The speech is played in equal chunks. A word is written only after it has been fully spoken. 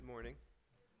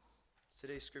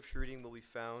Today's scripture reading will be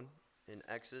found in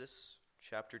Exodus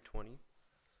chapter 20.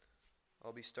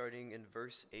 I'll be starting in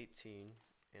verse 18,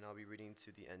 and I'll be reading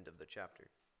to the end of the chapter.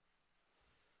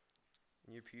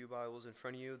 In your pew Bibles in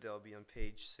front of you, they'll be on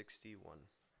page 61.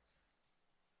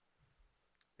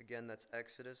 Again, that's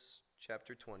Exodus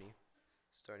chapter 20,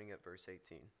 starting at verse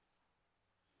 18.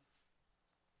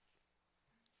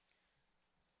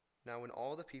 Now when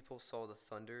all the people saw the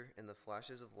thunder and the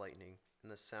flashes of lightning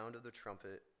and the sound of the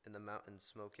trumpet and the mountain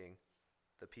smoking,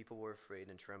 the people were afraid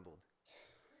and trembled.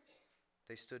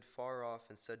 They stood far off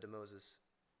and said to Moses,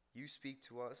 "You speak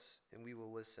to us, and we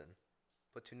will listen,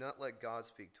 but do not let God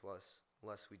speak to us,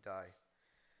 lest we die."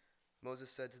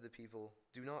 Moses said to the people,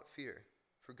 "Do not fear,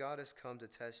 for God has come to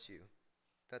test you,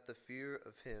 that the fear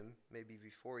of him may be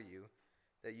before you,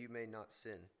 that you may not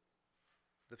sin."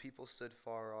 The people stood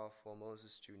far off while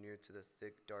Moses drew near to the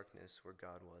thick darkness where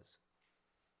God was.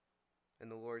 And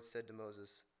the Lord said to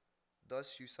Moses,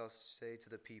 "Thus you shall say to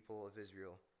the people of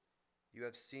Israel, you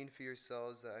have seen for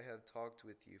yourselves that I have talked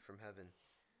with you from heaven.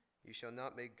 You shall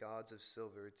not make gods of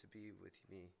silver to be with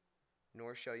me,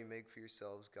 nor shall you make for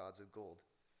yourselves gods of gold.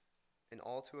 An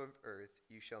altar of earth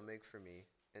you shall make for me,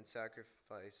 and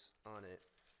sacrifice on it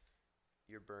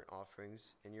your burnt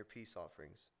offerings and your peace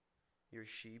offerings, your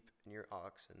sheep and your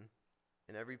oxen,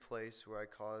 in every place where I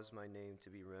cause my name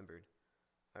to be remembered.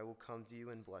 I will come to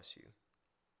you and bless you.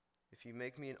 If you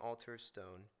make me an altar of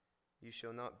stone, you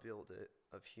shall not build it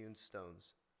of hewn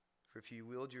stones, for if you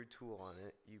wield your tool on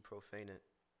it, you profane it.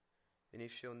 And you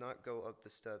shall not go up the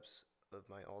steps of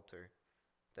my altar,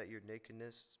 that your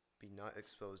nakedness be not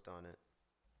exposed on it."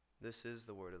 This is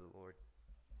the word of the Lord.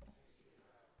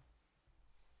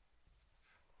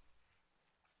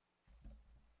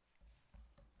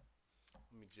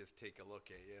 Let me just take a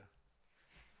look at you.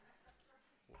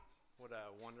 What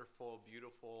a wonderful,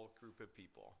 beautiful group of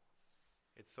people.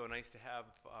 It's so nice to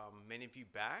have many of you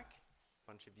back, a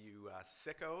bunch of you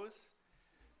sickos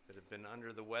that have been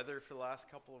under the weather for the last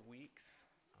couple of weeks.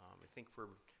 I think we're,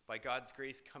 by God's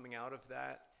grace, coming out of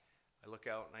that. I look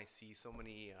out and I see so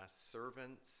many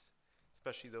servants,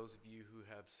 especially those of you who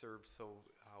have served so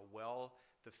well,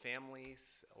 the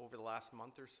families over the last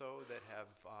month or so that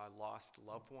have lost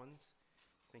loved ones.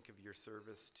 Think of your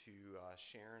service to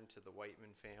Sharon, to the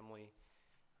Whiteman family,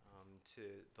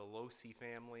 to the Losi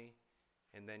family,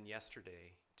 and then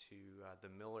yesterday to the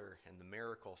Miller and the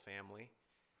Miracle family.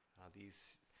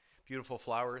 These beautiful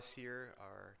flowers here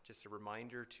are just a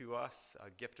reminder to us, a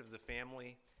gift of the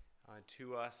family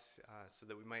to us, so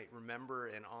that we might remember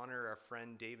and honor our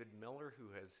friend David Miller,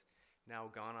 who has now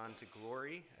gone on to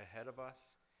glory ahead of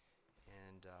us.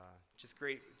 And just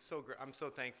great. I'm so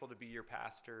thankful to be your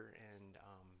pastor and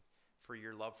for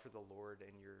your love for the Lord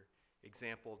and your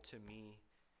example to me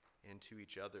and to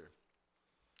each other.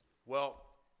 Well,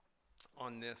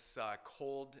 on this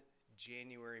cold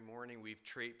January morning, we've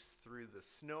traipsed through the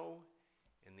snow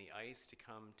and the ice to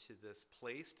come to this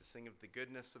place to sing of the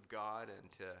goodness of God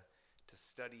and to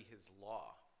study his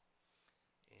law.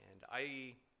 And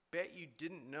I bet you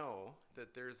didn't know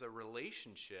that there's a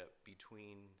relationship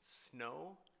between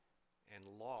snow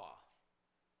and law.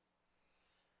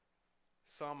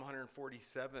 Psalm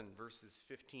 147 verses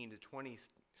 15 to 20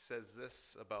 says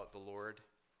this about the Lord.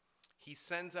 He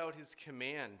sends out his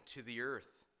command to the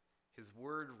earth. His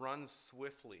word runs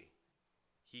swiftly.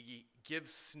 He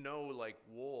gives snow like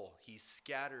wool. He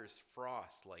scatters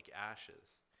frost like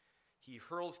ashes. He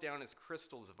hurls down his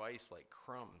crystals of ice like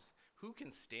crumbs. Who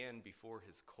can stand before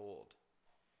his cold?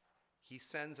 He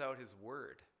sends out his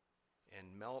word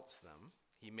and melts them.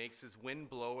 He makes his wind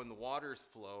blow and the waters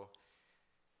flow.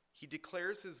 He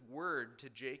declares his word to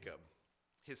Jacob,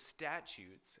 his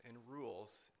statutes and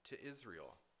rules to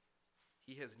Israel.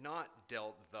 He has not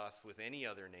dealt thus with any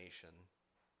other nation.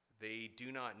 They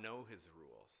do not know his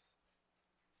rules.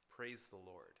 Praise the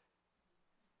Lord.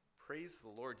 Praise the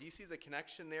Lord. Do you see the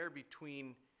connection there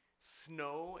between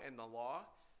snow and the law?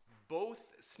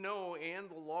 Both snow and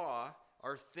the law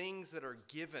are things that are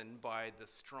given by the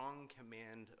strong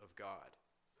command of God.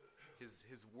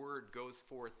 His word goes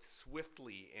forth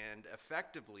swiftly and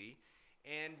effectively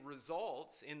and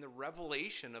results in the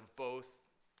revelation of both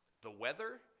the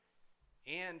weather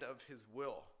and of his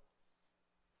will.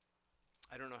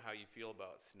 I don't know how you feel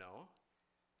about snow.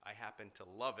 I happen to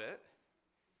love it.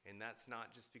 And that's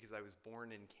not just because I was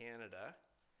born in Canada.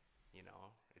 You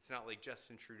know, it's not like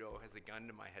Justin Trudeau has a gun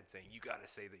to my head saying, "You got to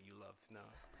say that you love snow."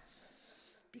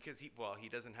 Because he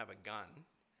doesn't have a gun.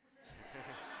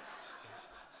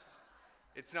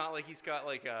 It's not like he's got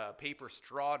like a paper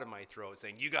straw to my throat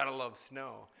saying, "You got to love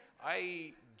snow."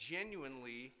 I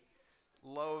genuinely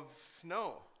love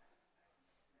snow.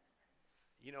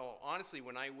 honestly,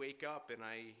 when I wake up and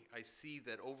I see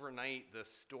that overnight the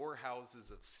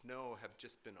storehouses of snow have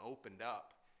just been opened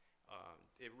up,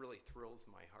 it really thrills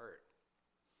my heart.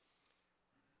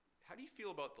 How do you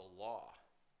feel about the law?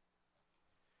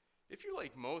 If you're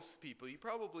like most people, you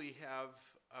probably have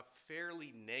a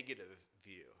fairly negative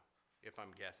view, if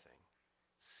I'm guessing.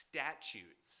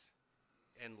 Statutes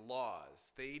and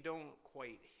laws, they don't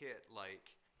quite hit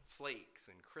like flakes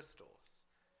and crystals.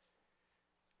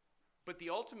 But the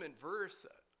ultimate verse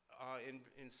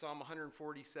in Psalm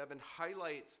 147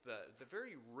 highlights the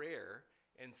very rare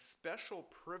and special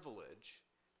privilege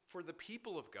for the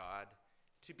people of God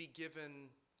to be given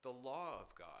the law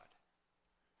of God.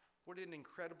 What an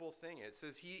incredible thing. It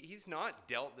says he's not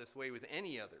dealt this way with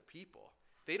any other people.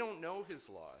 They don't know his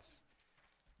laws.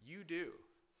 You do.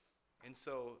 And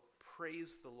so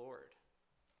praise the Lord.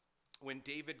 When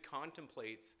David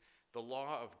contemplates the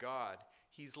law of God,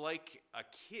 he's like a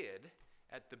kid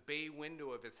at the bay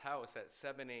window of his house at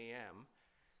 7 a.m.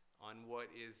 on what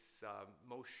is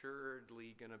most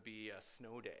assuredly going to be a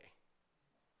snow day.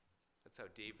 That's how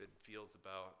David feels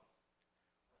about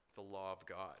the law of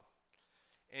God.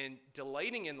 And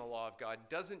delighting in the law of God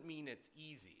doesn't mean it's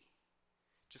easy.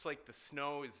 Just like the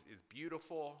snow is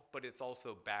beautiful, but it's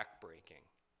also backbreaking.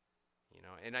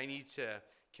 And I need to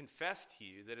confess to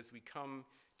you that as we come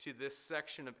to this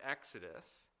section of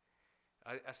Exodus,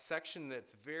 a section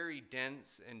that's very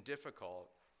dense and difficult,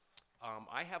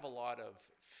 I have a lot of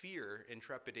fear and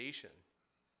trepidation.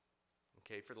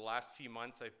 Okay, for the last few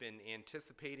months, I've been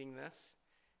anticipating this.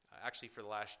 Actually, for the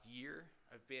last year,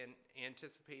 I've been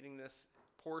anticipating this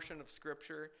portion of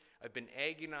Scripture. I've been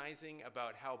agonizing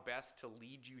about how best to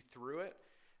lead you through it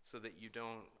so that you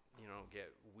don't,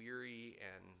 get weary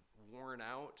and worn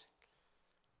out.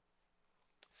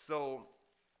 So,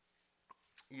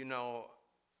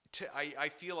 I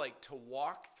feel like to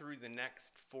walk through the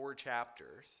next 4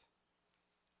 chapters,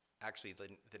 actually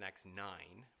the next 9,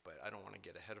 but I don't want to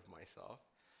get ahead of myself.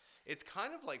 It's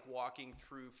kind of like walking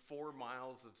through 4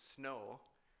 miles of snow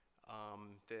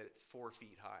that's 4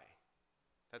 feet high.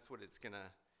 That's what it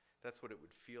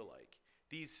would feel like.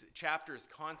 These chapters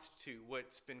constitute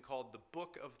what's been called the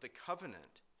Book of the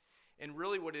Covenant. And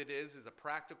really what it is a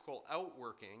practical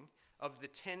outworking of the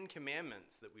 10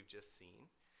 Commandments that we've just seen,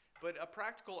 but a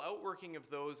practical outworking of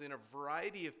those in a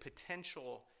variety of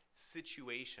potential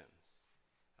situations.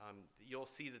 You'll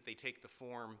see that they take the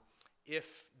form,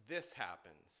 if this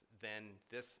happens, then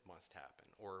this must happen,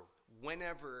 or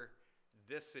whenever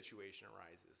this situation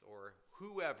arises, or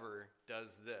whoever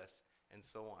does this, and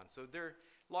so on. So there are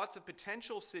lots of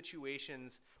potential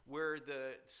situations where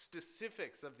the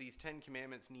specifics of these 10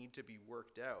 Commandments need to be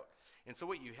worked out. And so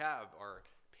what you have are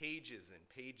pages and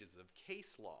pages of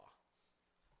case law.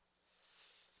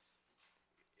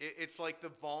 It's like the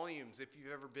volumes, if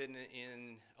you've ever been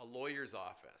in a lawyer's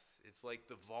office, it's like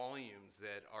the volumes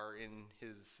that are in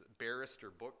his barrister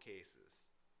bookcases.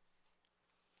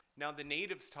 Now, the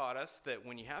natives taught us that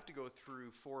when you have to go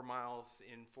through 4 miles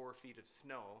in 4 feet of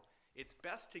snow, it's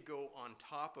best to go on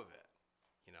top of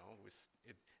it.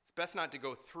 It's best not to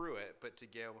go through it, but to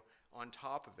go on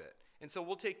top of it. And so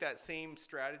we'll take that same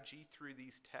strategy through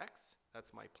these texts.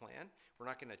 That's my plan. We're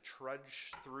not going to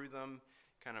trudge through them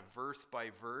kind of verse by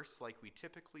verse like we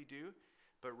typically do,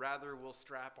 but rather we'll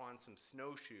strap on some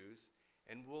snowshoes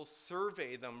and we'll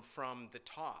survey them from the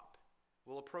top.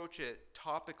 We'll approach it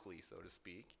topically, so to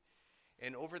speak.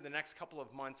 And over the next couple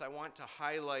of months, I want to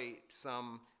highlight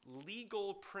some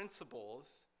legal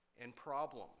principles and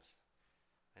problems.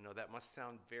 I know that must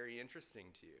sound very interesting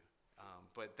to you,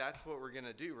 but that's what we're going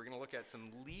to do. We're going to look at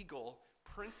some legal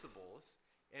principles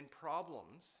and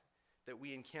problems that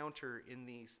we encounter in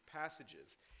these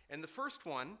passages. And the first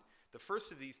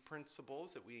of these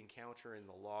principles that we encounter in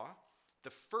the law, the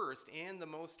first and the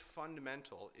most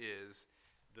fundamental is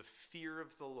the fear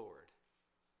of the Lord.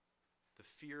 The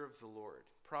fear of the Lord.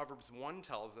 Proverbs 1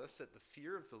 tells us that the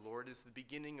fear of the Lord is the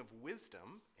beginning of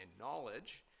wisdom and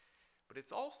knowledge, but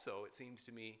it's also, it seems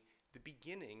to me, the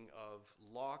beginning of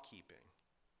law keeping.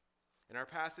 And our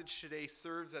passage today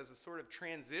serves as a sort of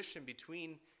transition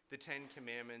between the 10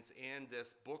 Commandments and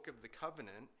this Book of the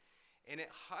Covenant, and it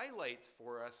highlights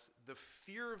for us the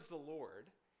fear of the Lord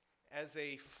as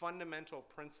a fundamental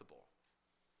principle.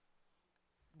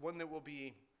 One that will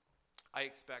be, I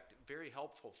expect, very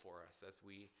helpful for us as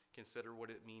we consider what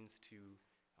it means to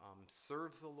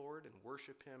serve the Lord and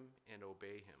worship Him and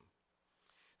obey Him.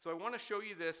 So I want to show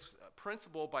you this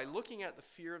principle by looking at the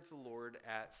fear of the Lord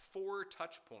at 4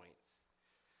 touch points.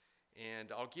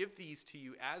 And I'll give these to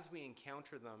you as we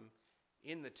encounter them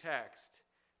in the text,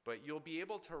 but you'll be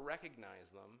able to recognize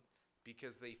them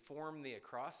because they form the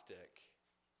acrostic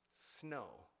snow.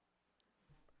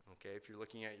 Okay, if you're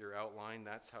looking at your outline,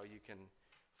 that's how you can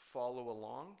follow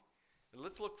along. And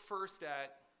let's look first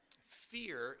at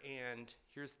fear and,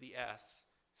 here's the S,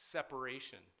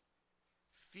 separation.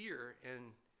 Fear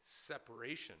and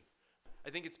separation. I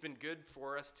think it's been good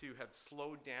for us to have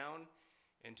slowed down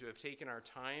and to have taken our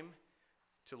time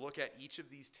to look at each of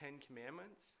these 10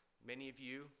 commandments. Many of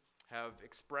you have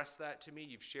expressed that to me.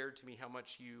 You've shared to me how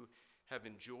much you have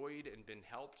enjoyed and been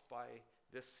helped by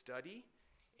this study,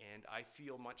 and I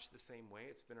feel much the same way.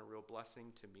 It's been a real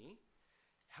blessing to me.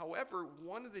 However,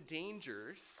 one of the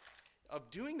dangers of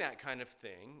doing that kind of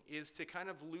thing is to kind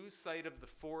of lose sight of the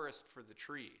forest for the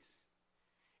trees.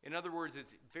 In other words,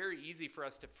 it's very easy for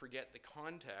us to forget the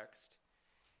context,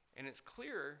 and it's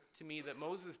clear to me that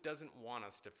Moses doesn't want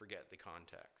us to forget the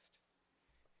context.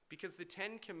 Because the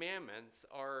 10 Commandments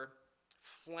are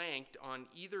flanked on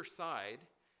either side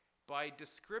by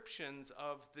descriptions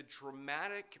of the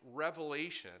dramatic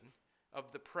revelation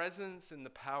of the presence and the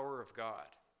power of God.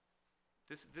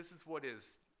 This is what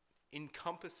is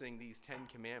encompassing these 10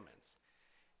 Commandments.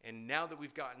 And now that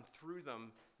we've gotten through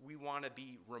them, we want to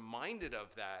be reminded of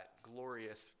that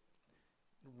glorious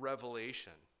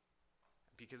revelation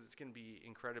because it's going to be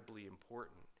incredibly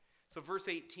important. So verse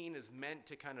 18 is meant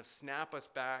to kind of snap us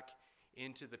back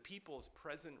into the people's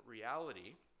present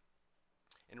reality.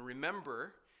 And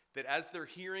remember that as they're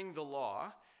hearing the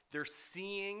law, they're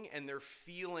seeing and they're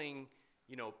feeling,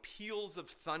 peals of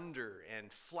thunder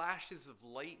and flashes of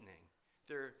lightning.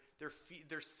 They're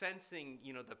sensing,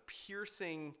 the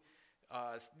piercing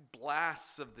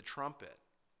blasts of the trumpet,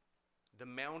 the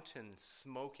mountain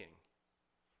smoking.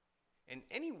 And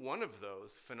any one of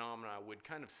those phenomena would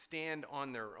kind of stand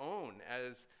on their own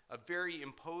as a very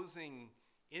imposing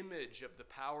image of the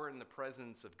power and the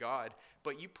presence of God.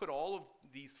 But you put all of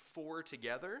these four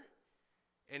together,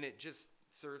 and it just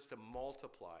serves to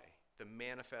multiply the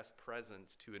manifest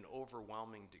presence to an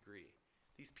overwhelming degree.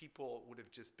 These people would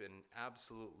have just been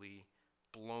absolutely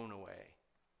blown away.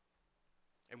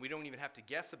 And we don't even have to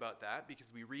guess about that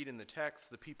because we read in the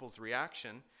text the people's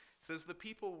reaction. It says the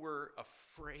people were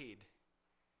afraid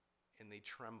and they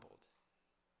trembled.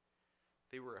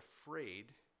 They were afraid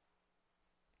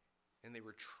and they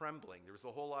were trembling. There was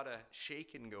a whole lot of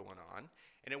shaking going on.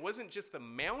 And it wasn't just the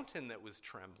mountain that was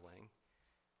trembling.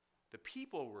 The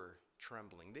people were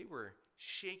trembling. They were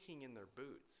shaking in their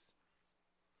boots.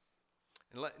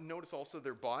 And notice also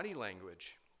their body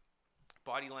language.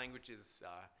 Body language is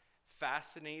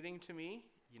fascinating to me.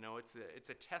 It's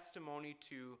a testimony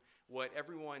to what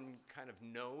everyone kind of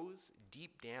knows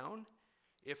deep down,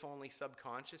 if only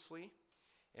subconsciously.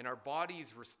 And our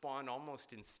bodies respond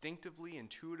almost instinctively,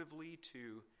 intuitively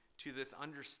to this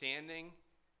understanding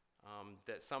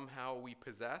that somehow we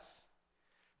possess.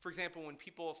 For example, when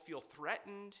people feel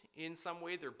threatened in some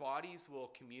way, their bodies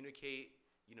will communicate,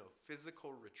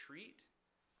 physical retreat.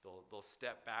 They'll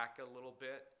step back a little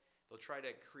bit. They'll try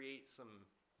to create some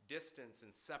distance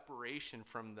and separation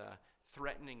from the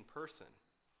threatening person.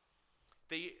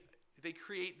 They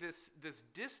create this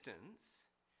distance.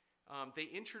 They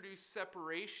introduce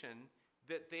separation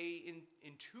that they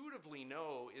intuitively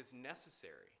know is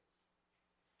necessary.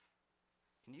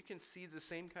 And you can see the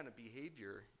same kind of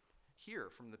behavior here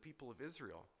from the people of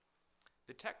Israel.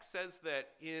 The text says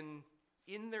that in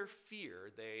their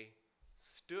fear, they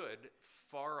stood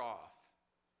far off.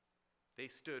 They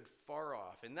stood far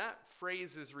off. And that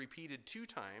phrase is repeated 2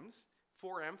 times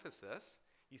for emphasis.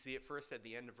 You see it first at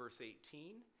the end of verse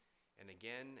 18 and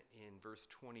again in verse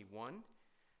 21.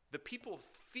 The people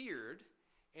feared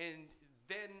and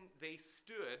then they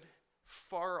stood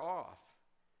far off.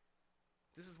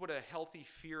 This is what a healthy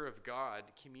fear of God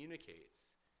communicates.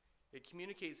 It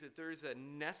communicates that there is a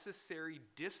necessary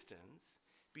distance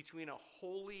between a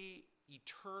holy,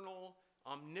 eternal,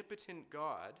 omnipotent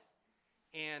God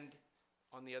and,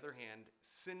 on the other hand,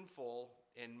 sinful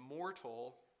and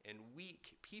mortal and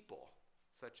weak people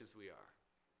such as we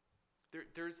are.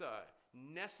 There's a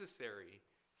necessary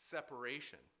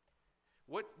separation.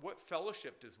 What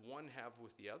fellowship does one have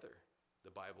with the other?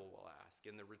 The Bible will ask.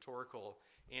 And the rhetorical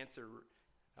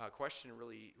question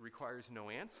really requires no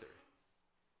answer.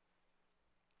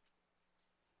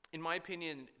 In my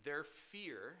opinion, their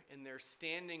fear and their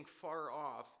standing far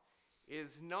off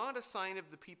is not a sign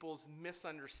of the people's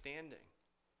misunderstanding.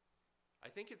 I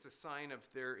think it's a sign of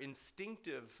their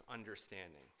instinctive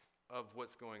understanding of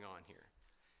what's going on here.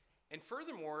 And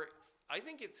furthermore, I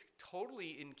think it's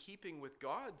totally in keeping with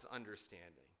God's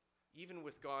understanding, even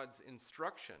with God's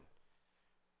instruction.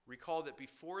 Recall that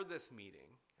before this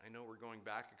meeting, I know we're going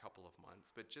back a couple of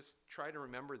months, but just try to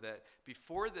remember that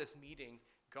before this meeting,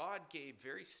 God gave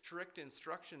very strict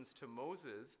instructions to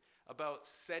Moses about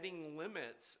setting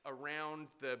limits around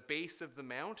the base of the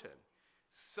mountain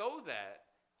so that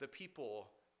the people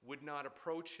would not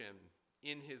approach him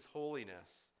in his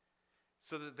holiness,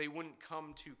 so that they wouldn't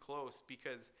come too close,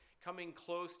 because coming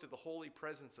close to the holy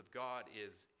presence of God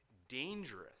is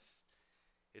dangerous.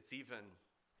 It's even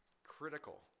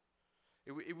critical.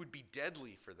 It would be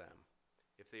deadly for them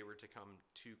if they were to come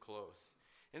too close.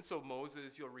 And so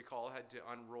Moses, you'll recall, had to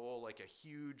unroll like a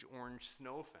huge orange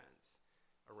snow fence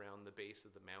around the base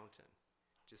of the mountain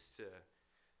just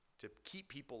to keep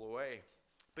people away.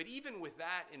 But even with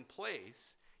that in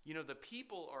place, the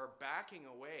people are backing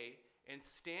away and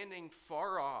standing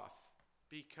far off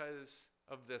because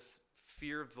of this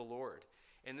fear of the Lord.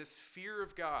 And this fear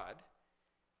of God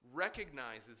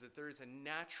recognizes that there is a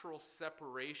natural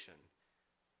separation,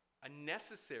 a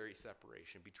necessary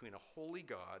separation between a holy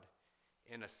God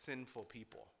and a sinful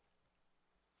people.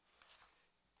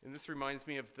 And this reminds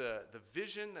me of the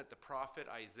vision that the prophet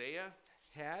Isaiah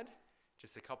had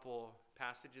just a couple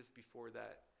passages before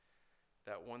that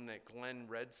one that Glenn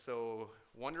read so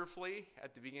wonderfully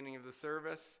at the beginning of the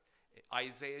service.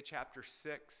 Isaiah chapter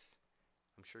 6.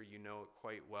 I'm sure you know it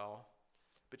quite well.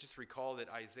 But just recall that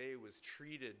Isaiah was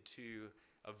treated to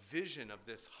a vision of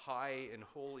this high and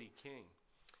holy king.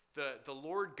 The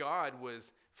Lord God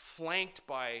was flanked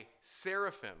by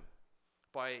seraphim,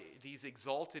 by these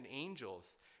exalted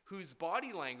angels, whose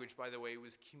body language, by the way,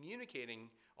 was communicating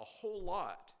a whole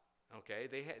lot. Okay,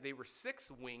 they were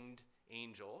 6-winged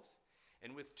angels,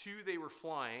 and with 2 they were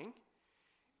flying,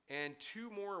 and 2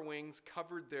 more wings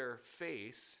covered their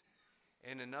face,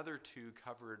 and another 2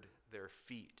 covered their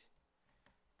feet.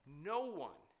 No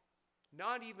one,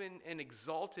 not even an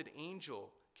exalted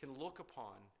angel, can look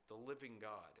upon the living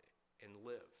God and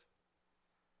live.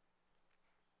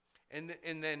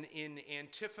 And then in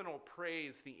antiphonal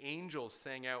praise, the angels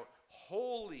sang out,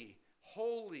 "Holy,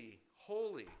 holy,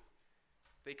 holy."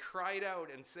 They cried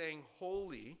out and sang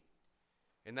holy.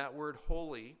 And that word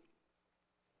holy,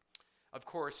 of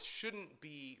course, shouldn't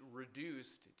be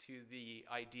reduced to the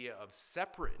idea of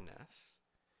separateness.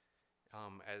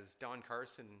 As Don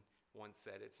Carson once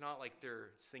said, it's not like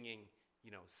they're singing,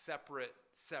 separate,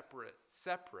 separate,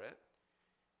 separate.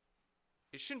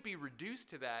 It shouldn't be reduced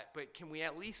to that, but can we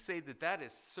at least say that that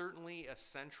is certainly a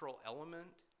central element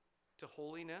to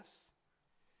holiness?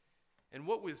 And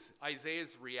what was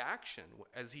Isaiah's reaction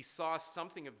as he saw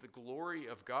something of the glory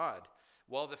of God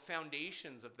while the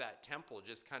foundations of that temple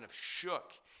just kind of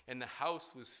shook and the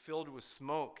house was filled with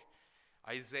smoke?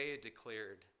 Isaiah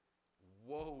declared,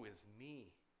 "Woe is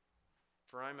me,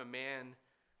 for I'm a man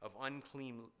of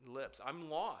unclean lips." I'm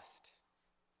lost.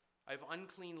 I have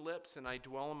unclean lips, and I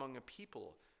dwell among a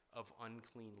people of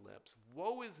unclean lips.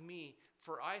 Woe is me,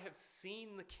 for I have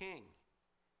seen the King,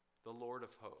 the Lord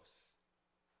of hosts.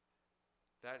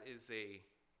 That is a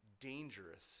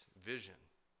dangerous vision.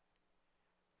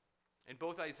 And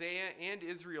both Isaiah and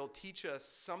Israel teach us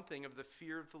something of the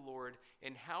fear of the Lord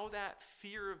and how that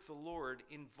fear of the Lord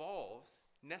involves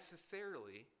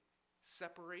necessarily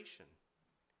separation.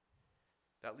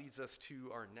 That leads us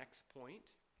to our next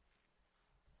point.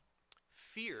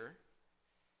 Fear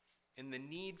and the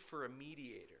need for a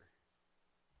mediator.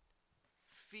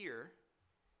 Fear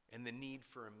and the need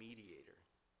for a mediator.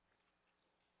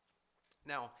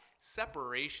 Now,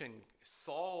 separation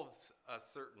solves a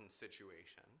certain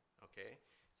situation, okay?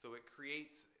 So it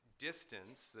creates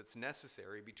distance that's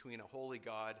necessary between a holy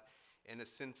God and a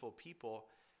sinful people,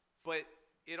 but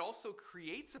it also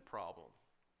creates a problem.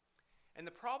 And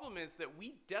the problem is that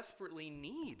we desperately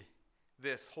need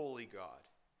this holy God.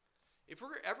 If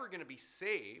we're ever going to be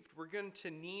saved, we're going to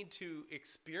need to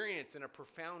experience in a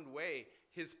profound way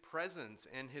his presence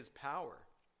and his power.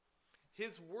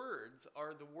 His words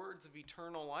are the words of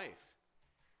eternal life.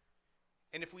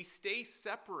 And if we stay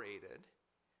separated,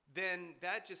 then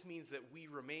that just means that we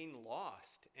remain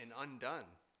lost and undone.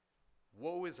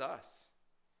 Woe is us.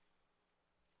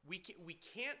 We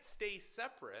can't stay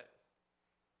separate,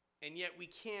 and yet we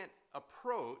can't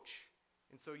approach,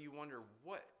 and so you wonder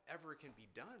whatever can be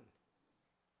done.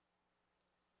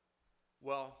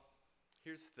 Well,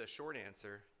 here's the short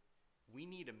answer. We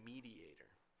need a mediator.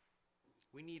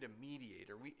 We need a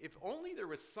mediator. If only there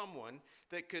was someone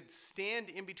that could stand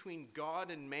in between God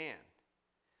and man.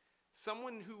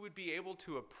 Someone who would be able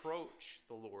to approach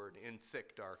the Lord in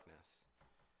thick darkness.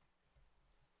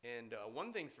 And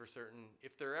one thing's for certain,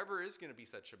 if there ever is going to be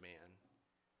such a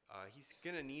man, he's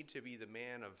going to need to be the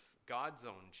man of God's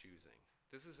own choosing.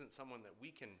 This isn't someone that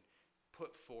we can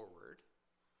put forward.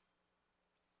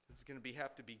 This is going to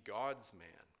have to be God's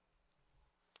man.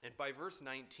 And by verse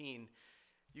 19,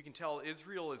 you can tell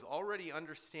Israel is already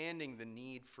understanding the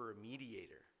need for a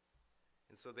mediator.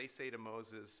 And so they say to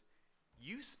Moses,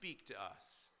 "You speak to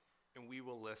us, and we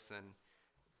will listen,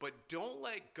 but don't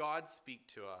let God speak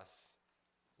to us,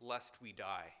 lest we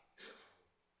die."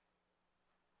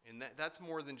 And that's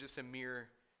more than just a mere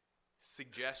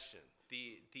suggestion.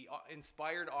 The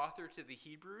inspired author to the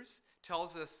Hebrews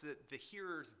tells us that the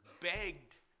hearers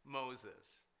begged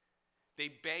Moses. They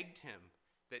begged him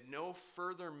that no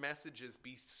further messages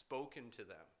be spoken to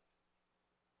them.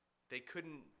 They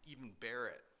couldn't even bear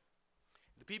it.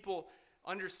 The people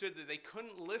understood that they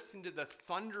couldn't listen to the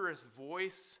thunderous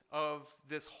voice of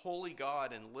this holy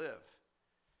God and live.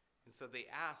 And so they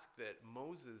asked that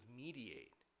Moses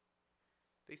mediate.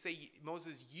 They say,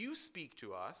 "Moses, you speak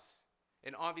to us."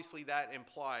 And obviously that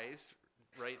implies,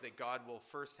 right, that God will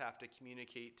first have to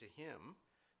communicate to him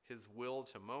his will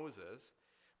to Moses.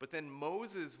 But then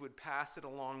Moses would pass it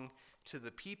along to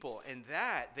the people, and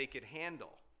that they could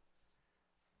handle.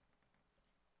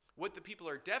 What the people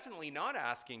are definitely not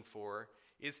asking for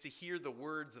is to hear the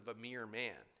words of a mere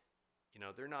man.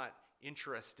 They're not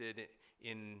interested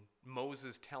in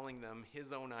Moses telling them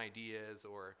his own ideas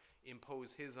or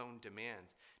impose his own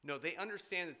demands. No, they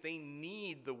understand that they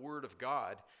need the word of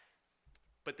God,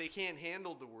 but they can't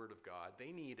handle the word of God.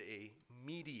 They need a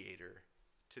mediator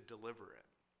to deliver it.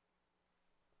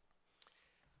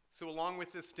 So along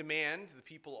with this demand, the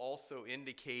people also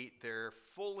indicate their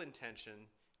full intention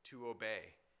to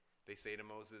obey. They say to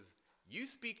Moses, "You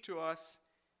speak to us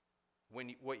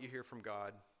what you hear from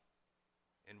God,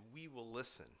 and we will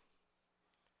listen."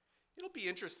 It'll be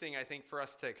interesting, I think, for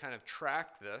us to kind of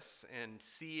track this and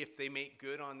see if they make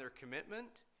good on their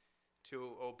commitment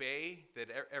to obey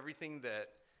everything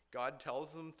that God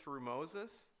tells them through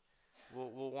Moses.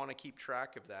 We'll want to keep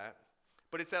track of that.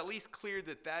 But it's at least clear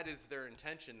that that is their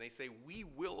intention. They say, "We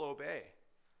will obey."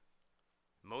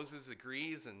 Moses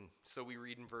agrees, and so we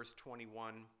read in verse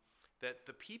 21 that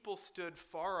the people stood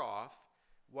far off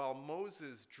while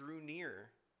Moses drew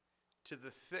near to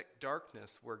the thick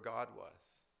darkness where God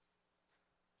was.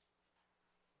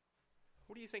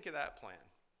 What do you think of that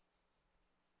plan?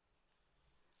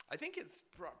 I think it's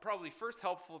probably first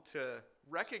helpful to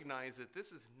recognize that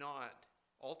this is not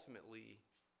ultimately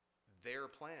their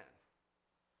plan.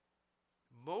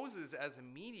 Moses, as a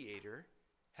mediator,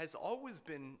 has always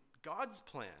been God's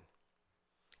plan.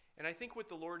 And I think what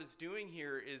the Lord is doing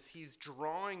here is he's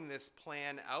drawing this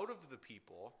plan out of the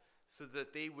people so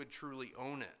that they would truly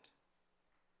own it.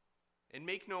 And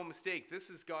make no mistake, this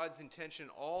is God's intention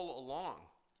all along.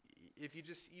 If you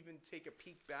just even take a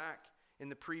peek back in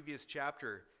the previous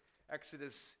chapter,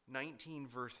 Exodus 19,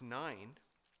 verse 9,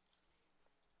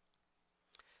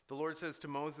 the Lord says to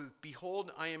Moses,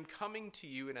 "Behold, I am coming to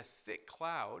you in a thick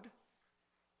cloud."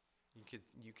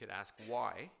 You could ask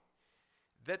why.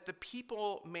 "That the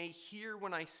people may hear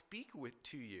when I speak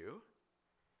to you,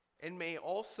 and may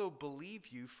also believe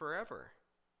you forever."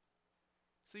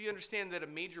 So you understand that a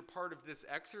major part of this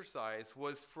exercise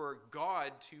was for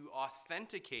God to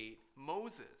authenticate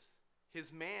Moses,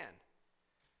 his man.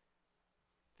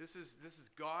 This is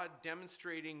God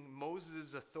demonstrating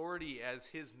Moses' authority as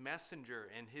his messenger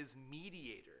and his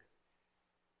mediator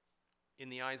in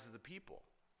the eyes of the people.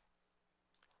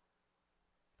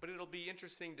 But it'll be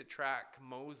interesting to track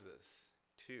Moses,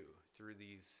 too, through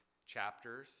these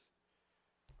chapters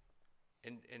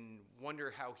and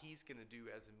wonder how he's going to do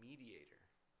as a mediator.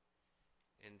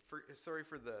 And sorry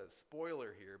for the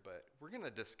spoiler here, but we're going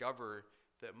to discover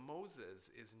that Moses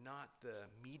is not the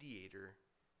mediator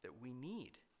that we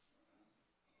need.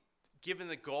 Given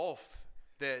the gulf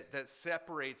that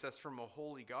separates us from a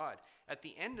holy God, at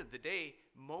the end of the day,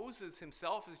 Moses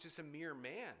himself is just a mere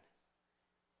man.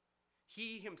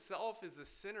 He himself is a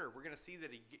sinner. We're going to see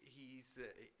that he's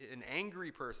an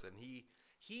angry person.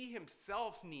 He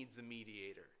himself needs a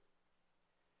mediator.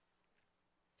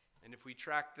 And if we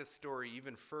track this story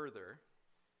even further,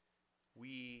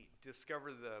 we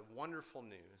discover the wonderful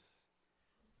news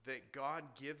that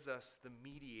God gives us the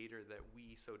mediator that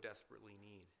we so desperately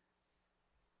need.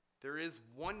 There is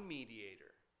one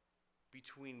mediator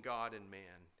between God and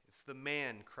man. It's the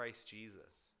man, Christ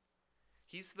Jesus.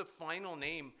 He's the final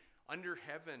name under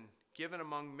heaven given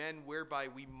among men whereby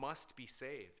we must be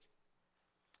saved.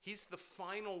 He's the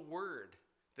final word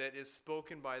that is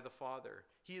spoken by the Father.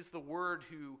 He is the Word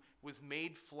who was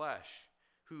made flesh,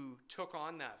 who took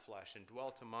on that flesh and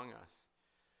dwelt among us.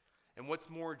 And what's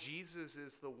more, Jesus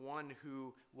is the one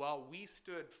who, while we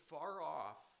stood far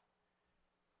off,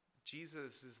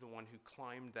 Jesus is the one who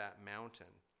climbed that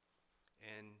mountain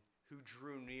and who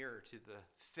drew near to the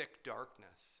thick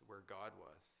darkness where God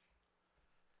was.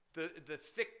 The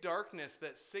thick darkness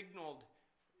that signaled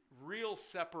real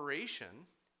separation,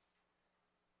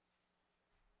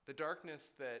 the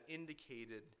darkness that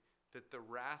indicated that the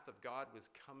wrath of God was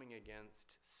coming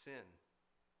against sin.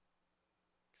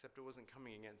 Except it wasn't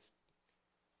coming against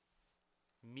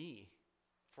me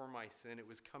for my sin. It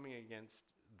was coming against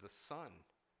the Son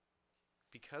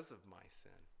because of my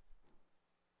sin.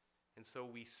 And so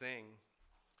we sing,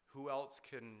 who else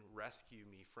can rescue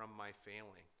me from my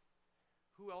failing?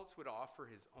 Who else would offer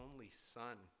his only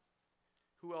Son?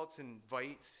 Who else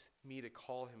invites me to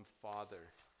call him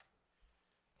Father?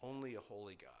 Only a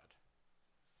holy God.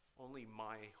 Only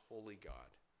my holy God.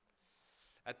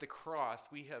 At the cross,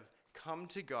 we have come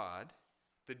to God,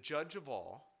 the judge of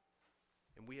all,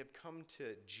 and we have come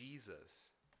to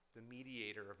Jesus, the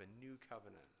mediator of a new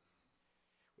covenant.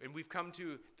 And we've come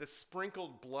to the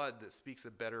sprinkled blood that speaks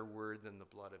a better word than the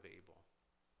blood of Abel.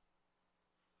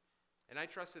 And I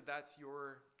trust that that's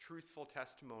your truthful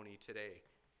testimony today.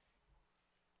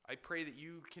 I pray that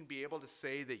you can be able to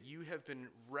say that you have been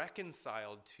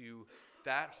reconciled to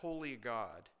that holy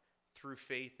God through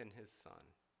faith in his Son,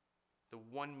 the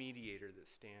one mediator that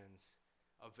stands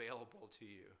available to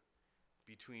you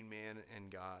between man and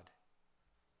God.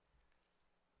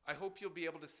 I hope you'll be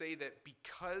able to say that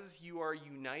because you are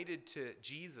united to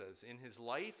Jesus in his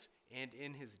life and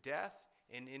in his death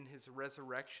and in his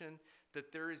resurrection,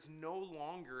 that there is no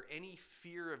longer any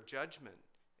fear of judgment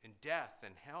and death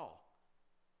and hell.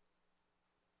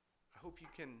 I hope you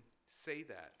can say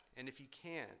that. And if you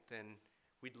can't, then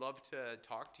we'd love to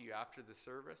talk to you after the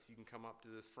service. You can come up to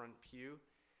this front pew,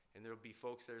 and there'll be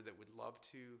folks there that would love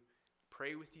to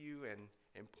pray with you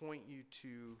and point you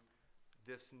to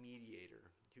this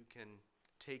mediator who can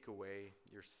take away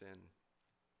your sin.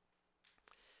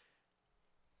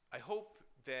 I hope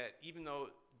that even though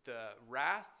the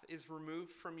wrath is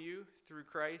removed from you through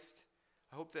Christ,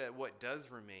 I hope that what does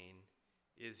remain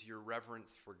is your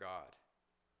reverence for God.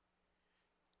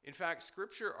 In fact,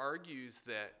 Scripture argues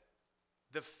that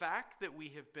the fact that we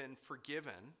have been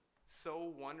forgiven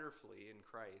so wonderfully in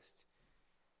Christ,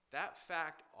 that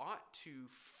fact ought to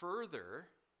further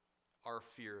our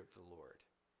fear of the Lord,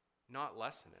 not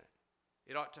lessen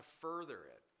it. It ought to further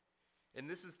it. And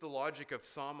this is the logic of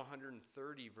Psalm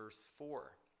 130, verse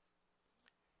 4.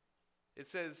 It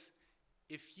says,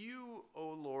 if you, O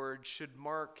Lord, should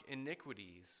mark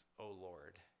iniquities, O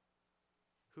Lord,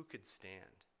 who could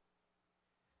stand?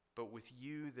 But with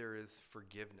you there is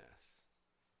forgiveness,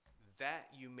 that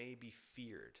you may be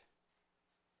feared.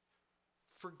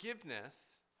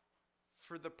 Forgiveness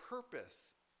for the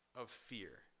purpose of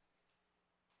fear.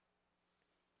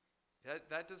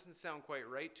 That doesn't sound quite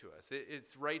right to us.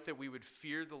 It's right that we would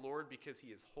fear the Lord because he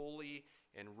is holy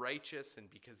and righteous and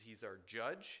because he's our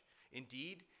judge.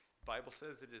 Indeed, the Bible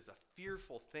says it is a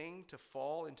fearful thing to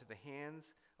fall into the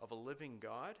hands of a living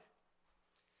God.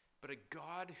 But a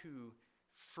God who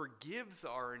forgives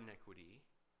our iniquity,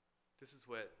 this is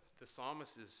what the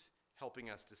psalmist is helping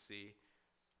us to see,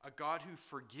 a God who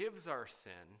forgives our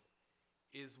sin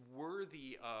is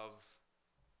worthy of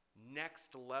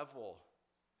next level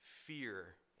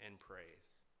fear and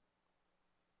praise.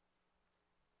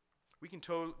 We can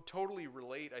totally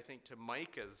relate, I think, to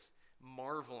Micah's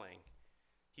marveling.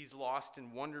 He's lost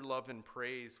in wonder, love, and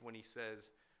praise when he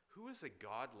says, who is a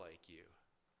God like you,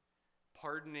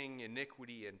 pardoning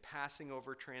iniquity and passing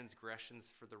over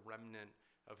transgressions for the remnant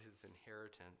of his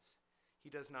inheritance?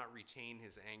 He does not retain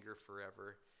his anger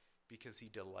forever because he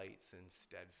delights in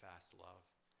steadfast love.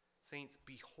 Saints,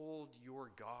 behold your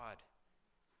God.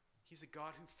 He's a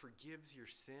God who forgives your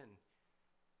sin,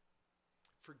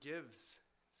 forgives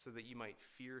so that you might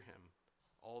fear him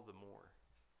all the more.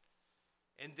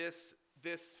 And this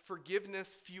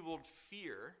forgiveness-fueled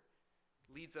fear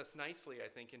leads us nicely, I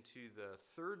think, into the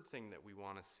third thing that we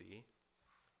want to see,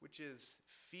 which is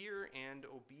fear and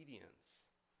obedience.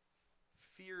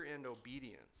 Fear and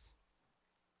obedience.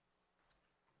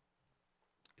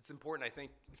 It's important, I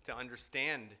think, to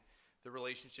understand the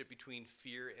relationship between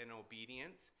fear and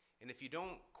obedience. And if you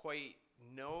don't quite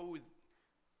know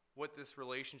what this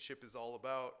relationship is all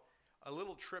about, a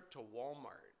little trip to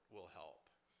Walmart will help.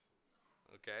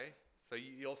 Okay? So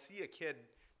you'll see a kid,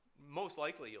 most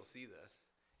likely you'll see this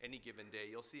any given day.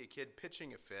 You'll see a kid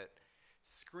pitching a fit,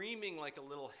 screaming like a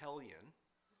little hellion.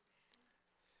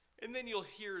 And then you'll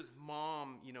hear his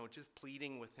mom, just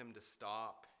pleading with him to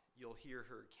stop. You'll hear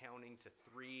her counting to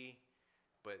 3,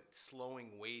 but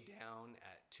slowing way down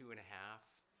at 2.5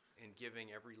 and giving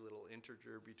every little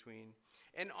integer between.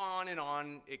 And on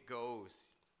it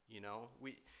goes,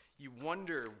 You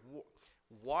wonder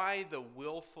why the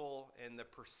willful and the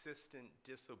persistent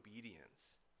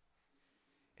disobedience.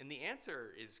 And the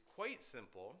answer is quite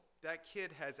simple. that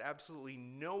kid has absolutely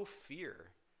no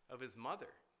fear of his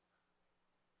mother.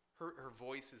 Her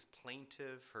voice is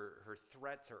plaintive, her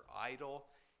threats are idle,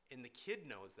 and the kid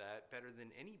knows that better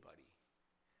than anybody.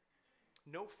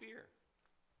 No fear.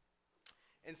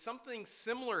 And something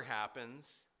similar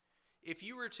happens if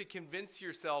you were to convince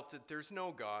yourself that there's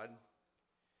no God,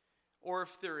 or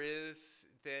if there is,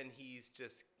 then he's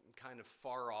just kind of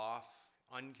far off,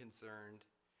 unconcerned,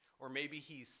 or maybe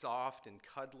he's soft and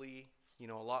cuddly,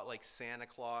 a lot like Santa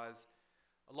Claus,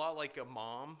 a lot like a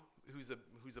mom who's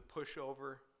a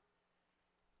pushover.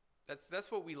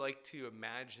 That's what we like to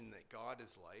imagine that God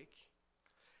is like.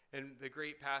 And the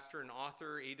great pastor and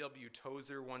author A.W.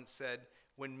 Tozer once said,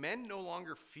 "When men no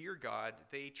longer fear God,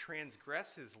 they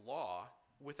transgress his law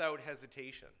without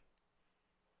hesitation.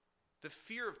 The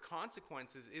fear of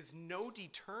consequences is no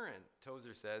deterrent,"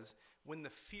 Tozer says, "when the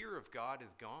fear of God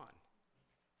is gone."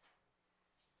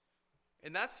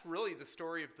 And that's really the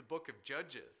story of the book of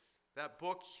Judges. That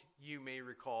book, you may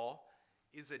recall,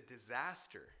 is a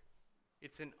disaster.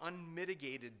 It's an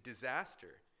unmitigated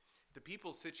disaster. The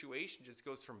people's situation just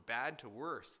goes from bad to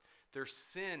worse. Their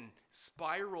sin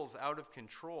spirals out of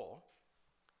control.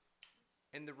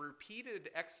 And the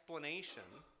repeated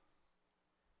explanation,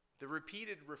 the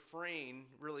repeated refrain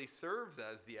really serves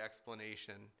as the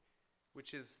explanation,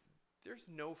 which is there's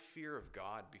no fear of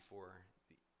God before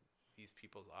these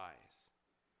people's eyes.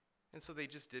 And so they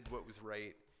just did what was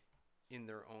right in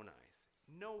their own eyes.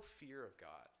 No fear of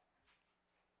God.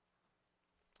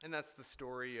 And that's the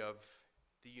story of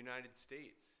the United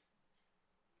States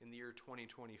in the year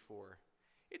 2024.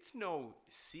 It's no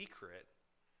secret.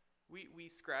 We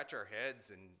scratch our heads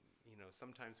and,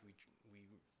 sometimes we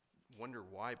wonder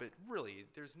why, but really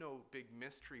there's no big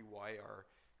mystery why our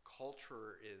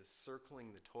culture is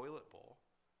circling the toilet bowl.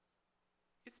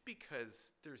 It's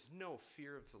because there's no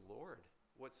fear of the Lord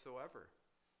whatsoever.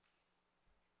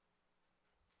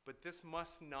 But this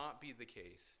must not be the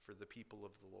case for the people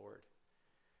of the Lord.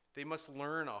 They must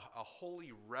learn a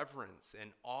holy reverence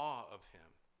and awe of him.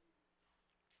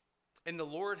 And the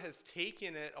Lord has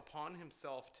taken it upon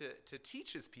himself to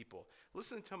teach his people.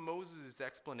 Listen to Moses'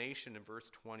 explanation in verse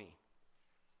 20.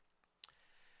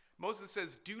 Moses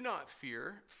says, "Do not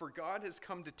fear, for God has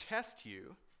come to test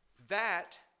you,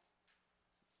 that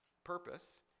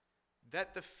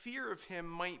the fear of him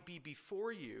might be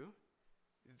before you,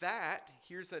 that,"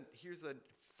 here's a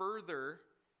further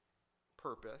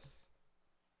purpose,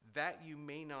 "that you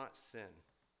may not sin."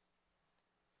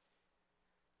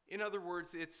 In other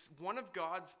words, it's one of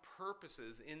God's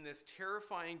purposes in this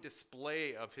terrifying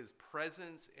display of his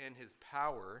presence and his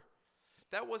power.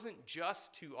 That wasn't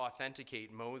just to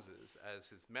authenticate Moses as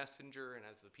his messenger and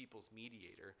as the people's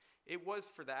mediator. It was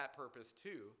for that purpose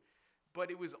too.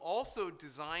 But it was also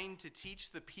designed to teach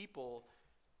the people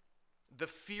the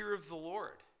fear of the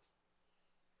Lord.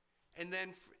 And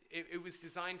then it was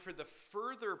designed for the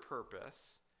further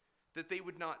purpose that they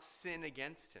would not sin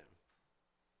against him,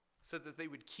 so that they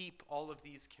would keep all of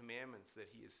these commandments that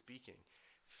he is speaking.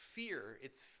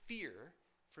 It's fear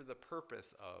for the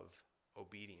purpose of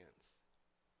obedience.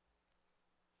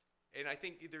 And I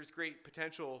think there's great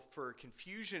potential for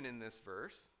confusion in this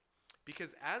verse,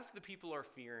 because as the people are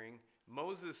fearing,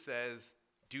 Moses says,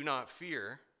 "Do not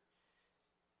fear,"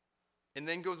 and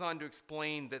then goes on to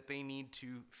explain that they need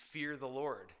to fear the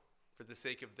Lord for the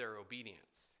sake of their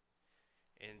obedience.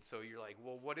 And so you're like,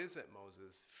 well, what is it,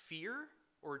 Moses? Fear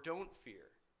or don't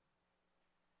fear?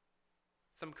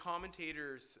 Some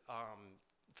commentators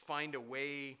find a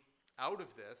way out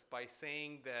of this by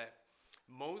saying that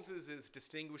Moses is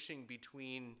distinguishing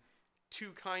between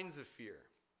two kinds of fear.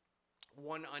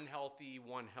 One unhealthy,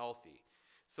 one healthy.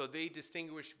 So they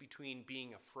distinguish between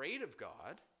being afraid of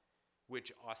God,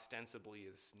 which ostensibly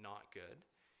is not good,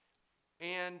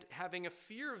 and having a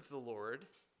fear of the Lord,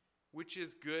 which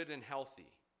is good and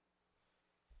healthy.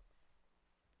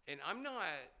 And I'm not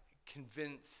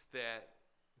convinced that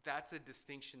that's a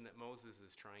distinction that Moses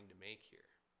is trying to make here.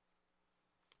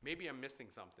 Maybe I'm missing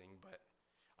something, but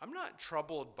I'm not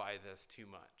troubled by this too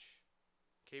much.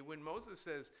 Okay, when Moses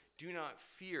says, "Do not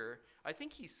fear," I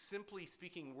think he's simply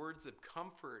speaking words of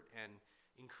comfort and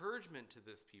encouragement to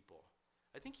this people.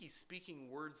 I think he's speaking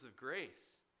words of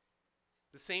grace.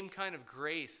 The same kind of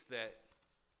grace that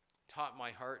taught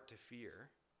my heart to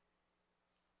fear.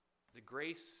 The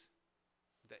grace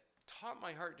that taught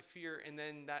my heart to fear, and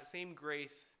then that same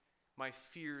grace, my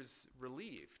fears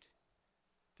relieved.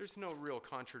 There's no real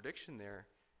contradiction there.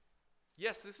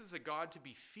 Yes, this is a God to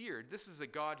be feared. This is a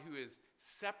God who is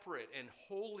separate and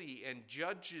holy and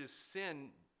judges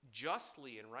sin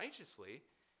justly and righteously.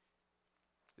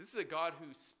 This is a God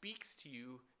who speaks to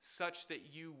you such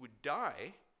that you would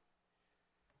die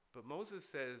But Moses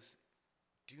says,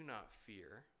 do not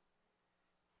fear,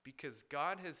 because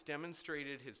God has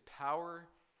demonstrated his power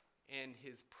and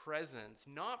his presence,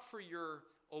 not for your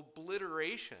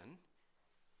obliteration,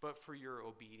 but for your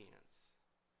obedience.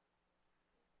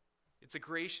 It's a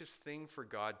gracious thing for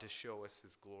God to show us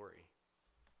his glory,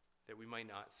 that we might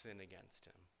not sin against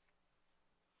him.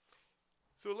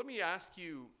 So let me ask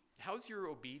you, how's your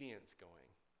obedience going?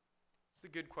 It's a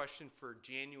good question for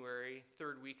January,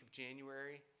 third week of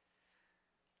January.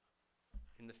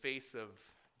 In the face of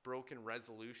broken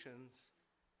resolutions,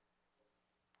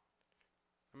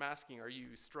 I'm asking, are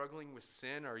you struggling with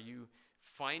sin? Are you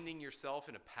finding yourself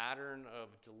in a pattern of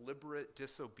deliberate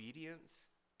disobedience,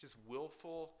 just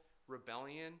willful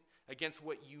rebellion against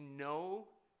what you know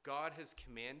God has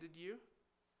commanded you?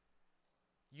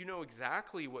 You know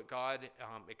exactly what God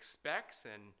expects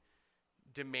and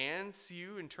demands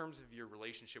you in terms of your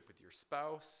relationship with your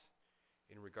spouse,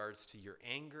 in regards to your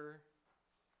anger,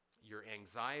 your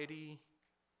anxiety,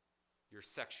 your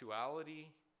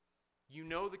sexuality. You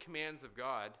know the commands of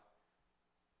God,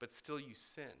 but still you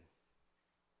sin.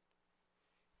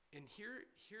 And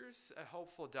here's a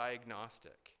helpful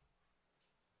diagnostic.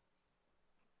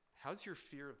 How's your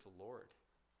fear of the Lord?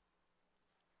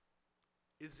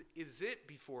 Is it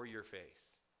before your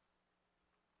face?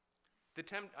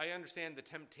 I understand the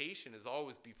temptation is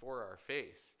always before our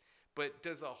face, but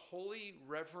does a holy,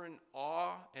 reverent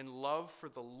awe and love for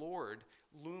the Lord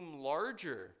loom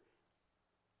larger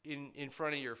in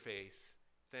front of your face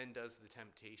than does the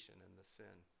temptation and the sin?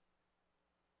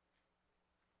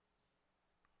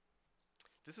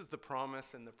 This is the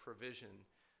promise and the provision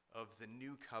of the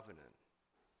new covenant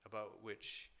about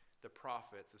which the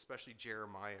prophets, especially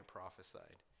Jeremiah,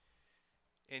 prophesied.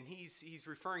 And he's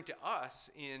referring to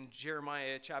us in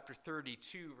Jeremiah chapter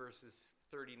 32, verses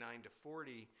 39 to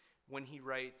 40, when he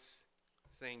writes,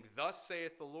 saying, "Thus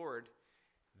saith the Lord,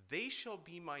 they shall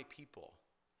be my people,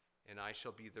 and I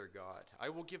shall be their God. I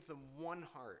will give them one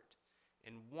heart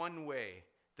and one way,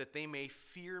 that they may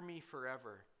fear me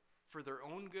forever, for their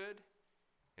own good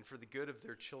and for the good of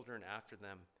their children after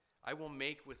them. I will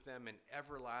make with them an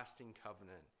everlasting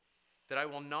covenant, that I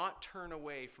will not turn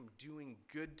away from doing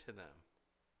good to them.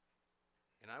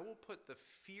 And I will put the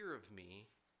fear of me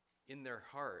in their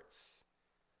hearts,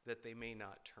 that they may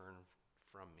not turn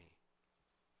from me."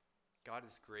 God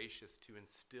is gracious to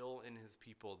instill in his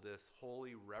people this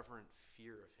holy, reverent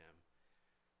fear of him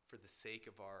for the sake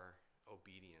of our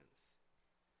obedience.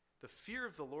 The fear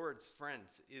of the Lord,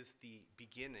 friends, is the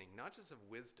beginning, not just of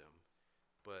wisdom,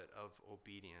 but of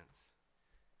obedience.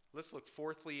 Let's look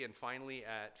fourthly and finally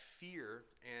at fear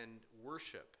and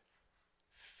worship.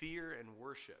 Fear and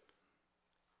worship.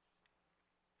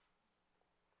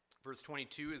 Verse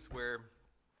 22 is where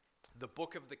the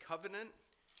book of the covenant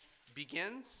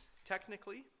begins,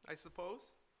 technically, I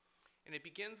suppose. And it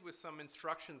begins with some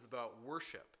instructions about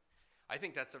worship. I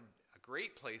think that's a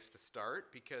great place to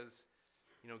start because,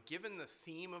 given the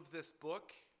theme of this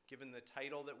book, given the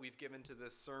title that we've given to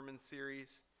this sermon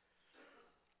series,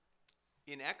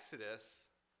 in Exodus,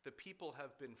 the people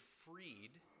have been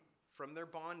freed from their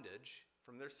bondage,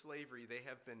 from their slavery. They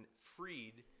have been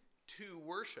freed to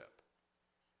worship.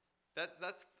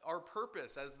 That's our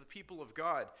purpose as the people of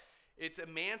God. It's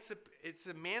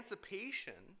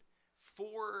emancipation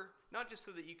for, not just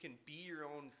so that you can be your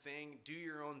own thing, do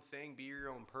your own thing, be your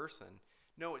own person.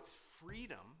 No, it's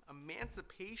freedom,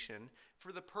 emancipation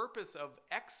for the purpose of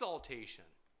exaltation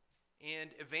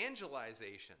and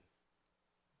evangelization.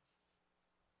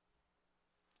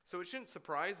 So it shouldn't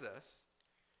surprise us,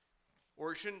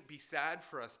 or it shouldn't be sad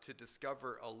for us to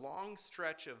discover a long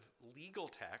stretch of legal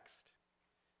text.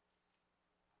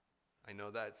 I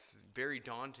know that's very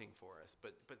daunting for us,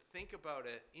 but think about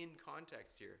it in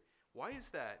context here. Why is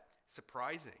that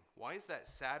surprising? Why is that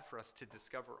sad for us to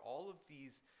discover all of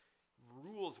these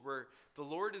rules where the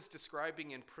Lord is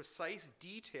describing in precise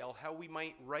detail how we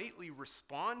might rightly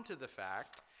respond to the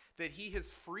fact that he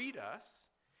has freed us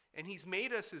and he's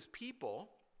made us his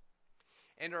people,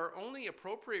 and our only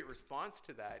appropriate response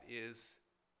to that is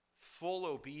full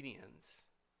obedience,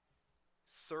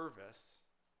 service,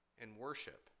 and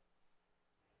worship.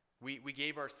 We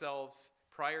gave ourselves,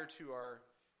 prior to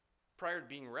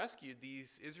being rescued,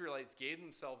 these Israelites gave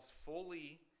themselves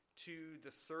fully to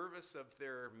the service of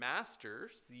their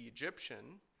masters, the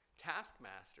Egyptian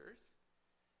taskmasters.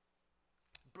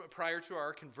 But prior to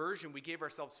our conversion, we gave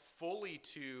ourselves fully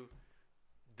to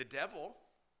the devil.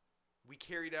 We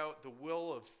carried out the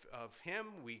will of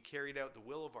him. We carried out the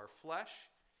will of our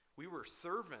flesh. We were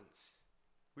servants.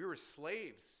 We were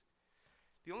slaves.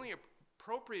 The only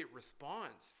appropriate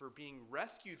response for being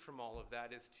rescued from all of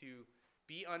that is to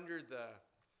be under the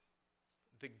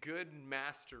the good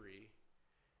mastery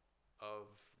of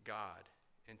God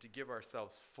and to give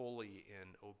ourselves fully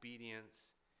in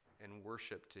obedience and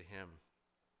worship to him.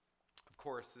 Of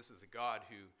course, this is a God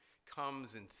who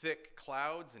comes in thick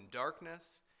clouds and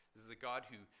darkness. This is a God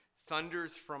who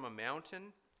thunders from a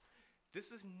mountain.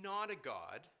 This is not a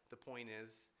God, the point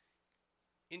is,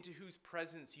 into whose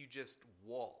presence you just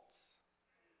waltz.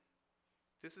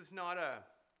 This is not a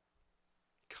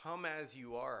come as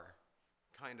you are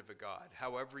kind of a God,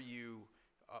 however you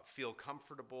feel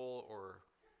comfortable or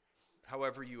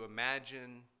however you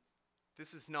imagine.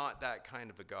 This is not that kind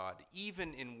of a God.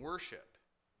 Even in worship,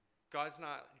 God's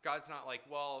not like,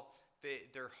 well,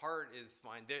 their heart is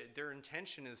fine. Their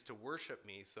intention is to worship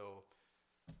me, so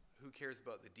who cares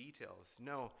about the details?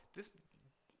 No,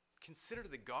 consider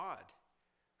the God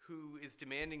who is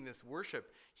demanding this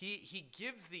worship. He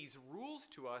gives these rules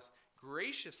to us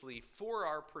graciously for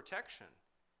our protection.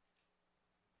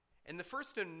 And the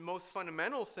first and most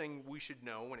fundamental thing we should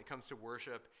know when it comes to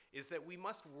worship is that we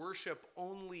must worship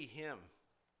only him.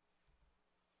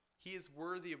 He is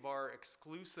worthy of our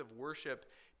exclusive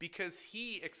worship because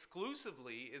he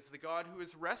exclusively is the God who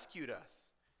has rescued us.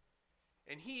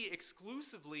 And he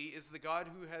exclusively is the God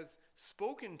who has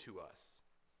spoken to us.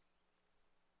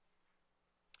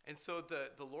 And so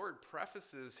the Lord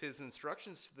prefaces his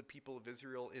instructions to the people of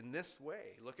Israel in this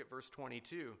way. Look at verse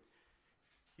 22.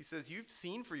 He says, "You've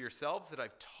seen for yourselves that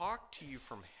I've talked to you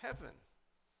from heaven."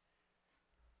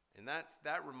 And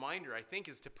that reminder, I think,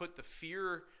 is to put the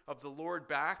fear of the Lord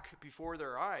back before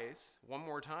their eyes one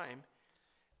more time.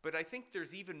 But I think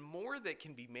there's even more that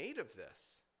can be made of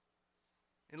this.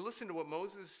 And listen to what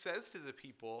Moses says to the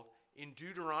people in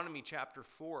Deuteronomy chapter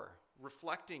 4,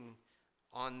 reflecting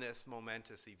on this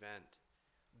momentous event.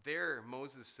 There,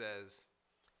 Moses says,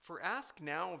 "For ask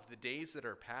now of the days that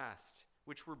are past,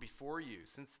 which were before you,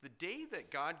 since the day that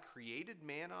God created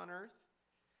man on earth,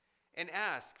 and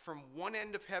ask from one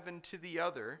end of heaven to the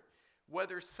other,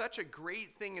 whether such a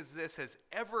great thing as this has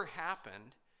ever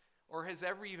happened or has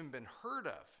ever even been heard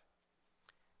of.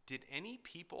 Did any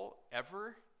people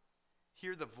ever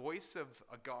hear the voice of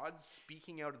a God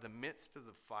speaking out of the midst of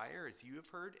the fire as you have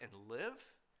heard and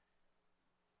live?"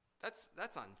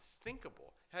 That's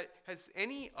unthinkable. Has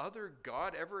any other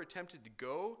God ever attempted to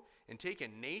go and take a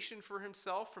nation for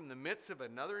himself from the midst of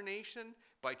another nation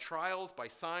by trials, by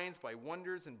signs, by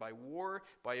wonders, and by war,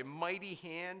 by a mighty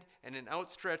hand and an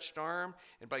outstretched arm,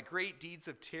 and by great deeds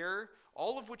of terror,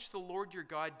 all of which the Lord your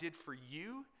God did for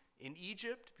you in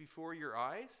Egypt before your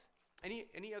eyes?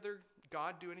 Any other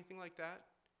God do anything like that?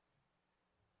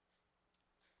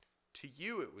 To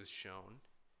you it was shown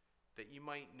that you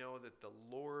might know that the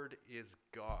Lord is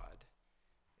God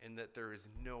and that there is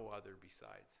no other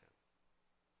besides him.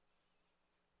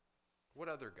 What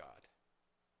other God?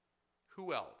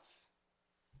 Who else?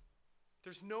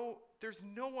 There's no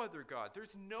other God.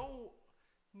 There's no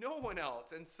one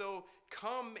else. And so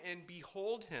come and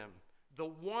behold him, the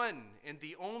one and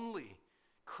the only.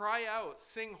 Cry out,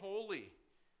 sing holy,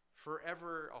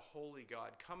 forever a holy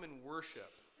God. Come and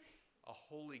worship a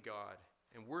holy God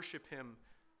and worship him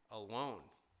alone.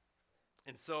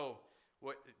 And so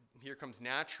here comes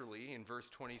naturally in verse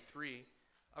 23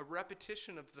 a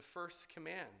repetition of the first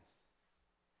commands.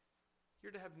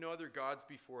 You're to have no other gods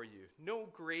before you, no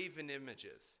graven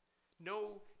images.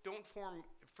 Don't form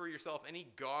for yourself any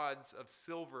gods of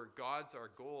silver, gods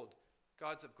of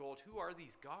gold. Who are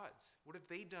these gods? What have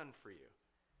they done for you?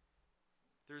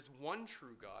 There's one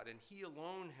true God, and he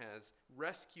alone has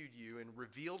rescued you and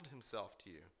revealed himself to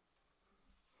you.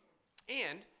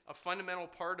 And a fundamental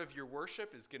part of your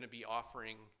worship is going to be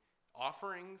offering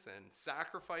offerings and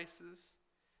sacrifices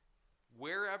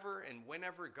wherever and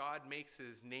whenever God makes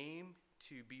his name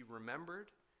to be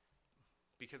remembered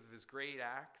because of his great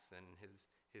acts and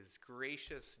his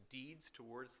gracious deeds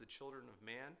towards the children of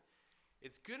man.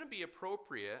 It's going to be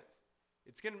appropriate,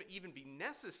 it's going to even be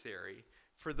necessary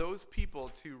for those people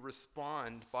to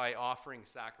respond by offering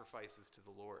sacrifices to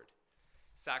the Lord.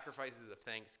 Sacrifices of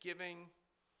thanksgiving,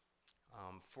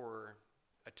 for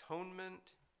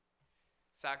atonement,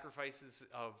 sacrifices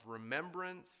of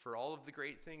remembrance for all of the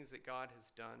great things that God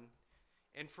has done,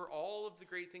 and for all of the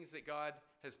great things that God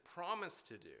has promised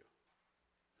to do.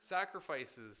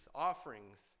 Sacrifices,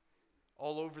 offerings,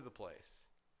 all over the place.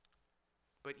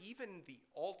 But even the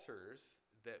altars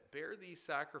that bear these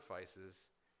sacrifices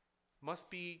must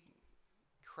be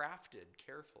crafted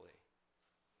carefully.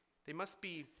 They must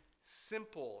be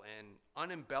simple and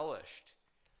unembellished.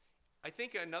 I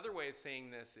think another way of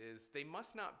saying this is they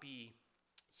must not be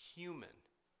human,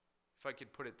 if I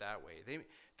could put it that way.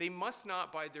 They must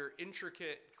not, by their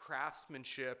intricate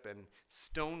craftsmanship and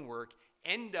stonework,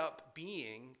 end up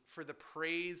being for the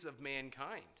praise of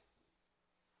mankind.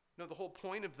 No, the whole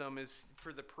point of them is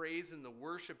for the praise and the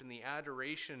worship and the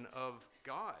adoration of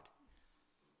God.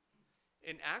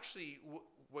 And actually,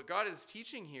 what God is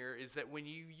teaching here is that when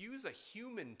you use a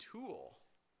human tool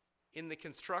in the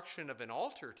construction of an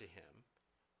altar to him,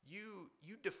 you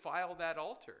defile that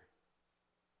altar.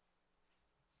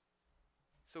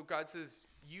 So God says,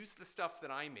 use the stuff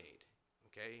that I made,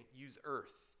 okay? Use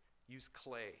earth, use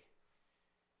clay.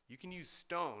 You can use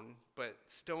stone, but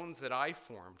stones that I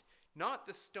formed, not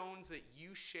the stones that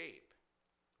you shape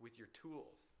with your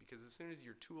tools, because as soon as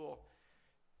your tool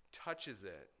touches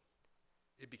it,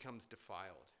 it becomes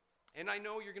defiled. And I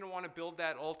know you're going to want to build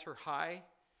that altar high,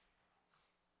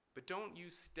 but don't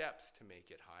use steps to make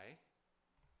it high,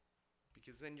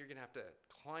 because then you're going to have to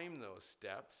climb those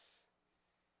steps,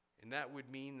 and that would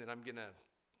mean that I'm going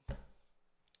to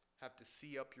have to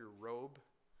see up your robe,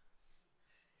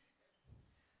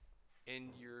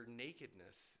 and your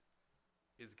nakedness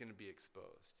is going to be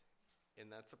exposed.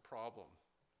 And that's a problem.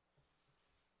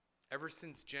 Ever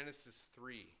since Genesis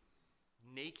 3,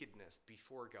 nakedness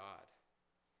before God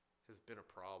has been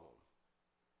a problem.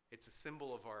 It's a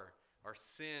symbol of our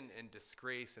sin and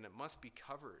disgrace, and it must be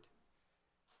covered.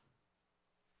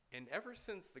 And ever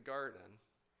since the garden,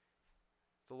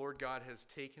 the Lord God has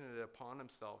taken it upon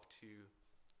himself to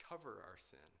cover our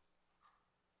sin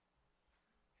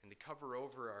and to cover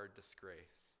over our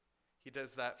disgrace. He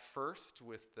does that first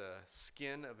with the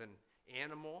skin of an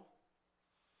animal,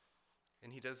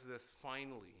 and he does this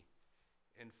finally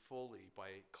and fully by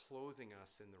clothing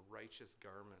us in the righteous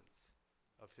garments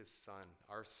of his Son,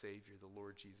 our Savior, the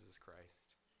Lord Jesus Christ.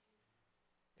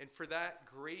 And for that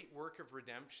great work of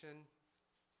redemption,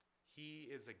 he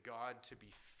is a God to be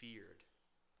feared.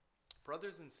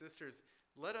 Brothers and sisters,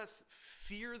 let us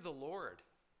fear the Lord.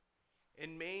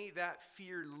 And may that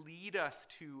fear lead us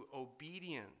to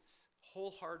obedience,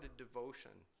 wholehearted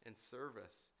devotion, and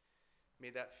service. May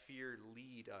that fear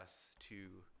lead us to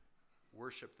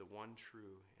worship the one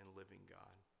true and living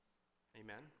God.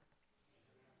 Amen?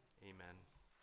 Amen.